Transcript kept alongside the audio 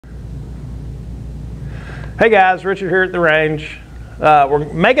Hey guys, Richard here at the range.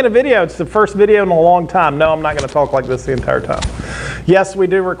 We're making a video. It's the first video in a long time. No, I'm not going to talk like this the entire time. Yes, we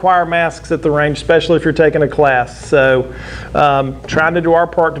do require masks at the range, especially if you're taking a class. So trying to do our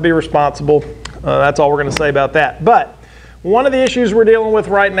part to be responsible. That's all we're going to say about that. But one of the issues we're dealing with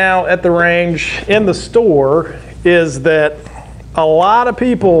right now at the range in the store is that a lot of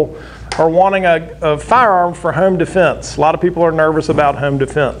people are wanting a firearm for home defense. A lot of people are nervous about home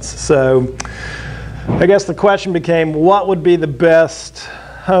defense. So I guess the question became, what would be the best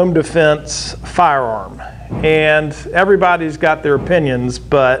home defense firearm? And everybody's got their opinions,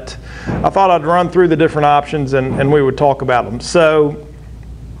 but I thought I'd run through the different options and we would talk about them. So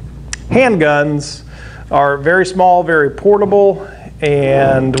handguns are very small, very portable,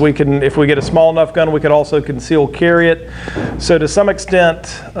 and we can, if we get a small enough gun, we could also conceal carry it. So to some extent,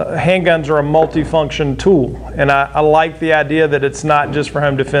 handguns are a multifunction tool, and I like the idea that it's not just for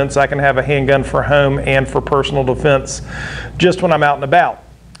home defense. I can have a handgun for home and for personal defense just when I'm out and about.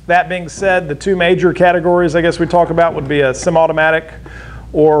 That being said, the two major categories I guess we talk about would be a semi-automatic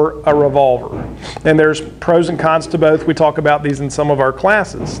or a revolver. And there's pros and cons to both. We talk about these in some of our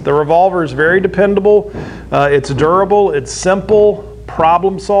classes. The revolver is very dependable, it's durable, it's simple.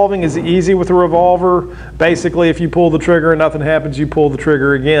 Problem solving is easy with a revolver. Basically, if you pull the trigger and nothing happens, you pull the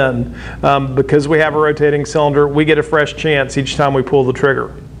trigger again. Because we have a rotating cylinder, we get a fresh chance each time we pull the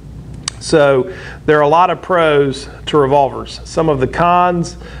trigger. So there are a lot of pros to revolvers. Some of the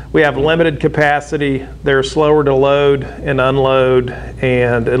cons, we have limited capacity, they're slower to load and unload,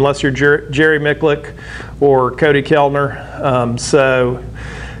 and unless you're Jerry Micklick or Cody Kellner, so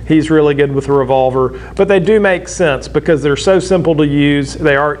he's really good with a revolver. But they do make sense because they're so simple to use.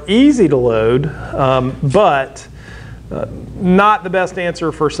 They are easy to load, but not the best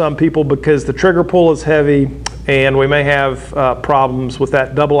answer for some people because the trigger pull is heavy and we may have problems with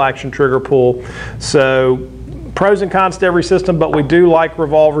that double action trigger pull. So pros and cons to every system, but we do like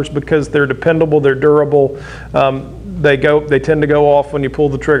revolvers because they're dependable, they're durable. They tend to go off when you pull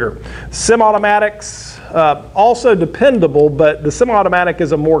the trigger. Semi-automatics, also dependable, but the semi-automatic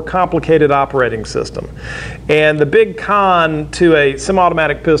is a more complicated operating system. And the big con to a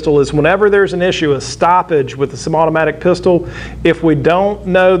semi-automatic pistol is whenever there's an issue, a stoppage with the semi-automatic pistol, if we don't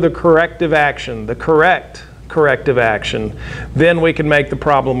know the corrective action, the correct corrective action, then we can make the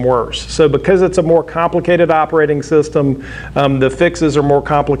problem worse. So because it's a more complicated operating system, the fixes are more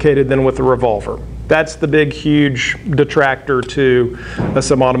complicated than with the revolver. That's the big, huge detractor to a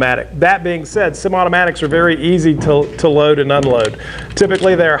semi-automatic. That being said, semi-automatics are very easy to load and unload.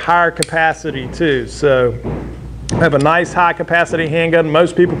 Typically, they're higher capacity too. So I have a nice high capacity handgun.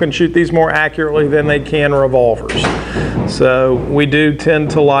 Most people can shoot these more accurately than they can revolvers. So we do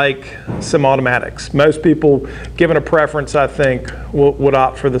tend to like semi-automatics. Most people, given a preference, I think, would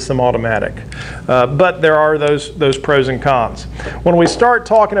opt for the semi-automatic. But there are those pros and cons. When we start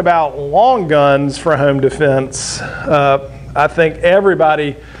talking about long guns for home defense, I think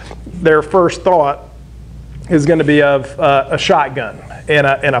everybody, their first thought is going to be of a shotgun. And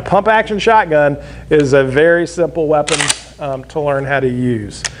a pump action shotgun is a very simple weapon to learn how to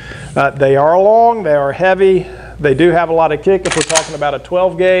use. They are long, they are heavy, they do have a lot of kick if we're talking about a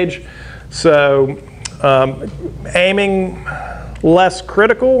 12 gauge. So aiming less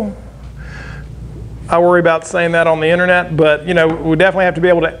critical. I worry about saying that on the internet, but you know, we definitely have to be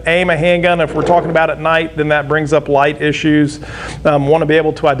able to aim a handgun. If we're talking about at night, then that brings up light issues. Want to be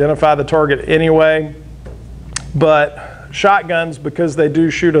able to identify the target anyway. But shotguns, because they do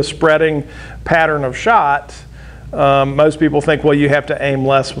shoot a spreading pattern of shot, most people think, well, you have to aim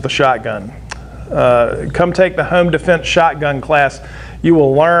less with a shotgun. Come take the home defense shotgun class. You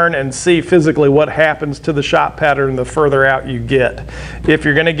will learn and see physically what happens to the shot pattern the further out you get. If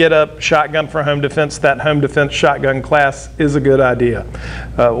you're going to get a shotgun for home defense, that home defense shotgun class is a good idea.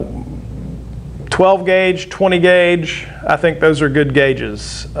 12 gauge, 20 gauge, I think those are good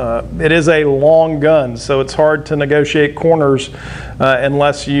gauges. It is a long gun, so it's hard to negotiate corners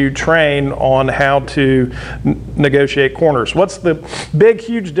unless you train on how to negotiate corners. What's the big,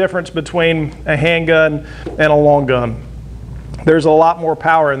 huge difference between a handgun and a long gun? There's a lot more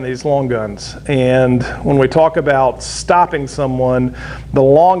power in these long guns, and when we talk about stopping someone, the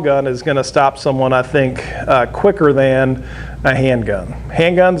long gun is going to stop someone, I think, quicker than a handgun.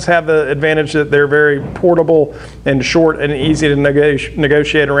 Handguns have the advantage that they're very portable and short and easy to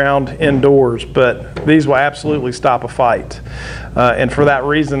negotiate around indoors, but these will absolutely stop a fight. And for that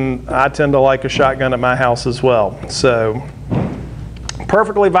reason, I tend to like a shotgun at my house as well. So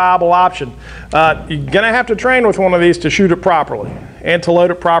perfectly viable option. You're gonna have to train with one of these to shoot it properly, and to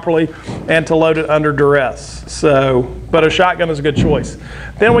load it properly, and to load it under duress. So, but a shotgun is a good choice.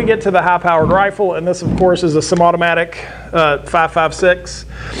 Then we get to the high-powered rifle, and this of course is a semi-automatic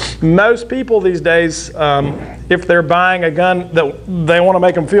 5.56. Most people these days, if they're buying a gun that they want to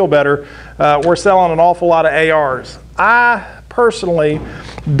make them feel better, we're selling an awful lot of ARs. I personally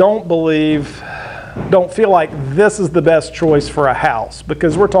don't feel like this is the best choice for a house,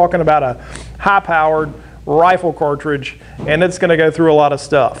 because we're talking about a high-powered rifle cartridge, and it's going to go through a lot of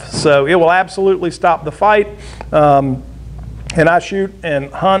stuff. So it will absolutely stop the fight. And I shoot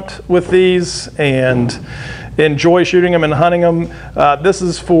and hunt with these and enjoy shooting them and hunting them. This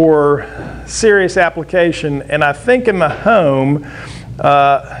is for serious application, and I think in the home,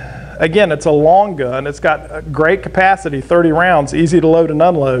 again, it's a long gun. It's got great capacity, 30 rounds, easy to load and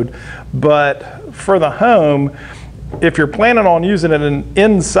unload. But for the home, if you're planning on using it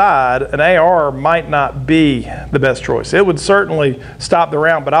inside, an AR might not be the best choice. It would certainly stop the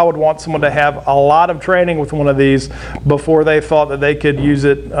round, but I would want someone to have a lot of training with one of these before they thought that they could use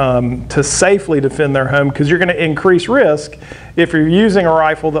it to safely defend their home, because you're going to increase risk if you're using a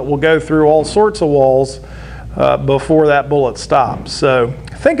rifle that will go through all sorts of walls before that bullet stops. So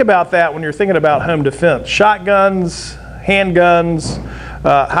think about that when you're thinking about home defense. Shotguns, handguns,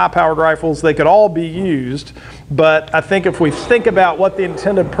 high-powered rifles, they could all be used, but I think if we think about what the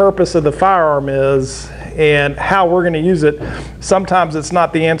intended purpose of the firearm is and how we're going to use it, sometimes it's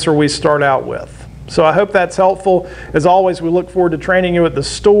not the answer we start out with. So I hope that's helpful. As always, we look forward to training you at the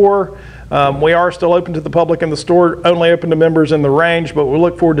store. We are still open to the public in the store, only open to members in the range, but we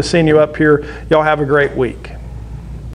look forward to seeing you up here. Y'all have a great week.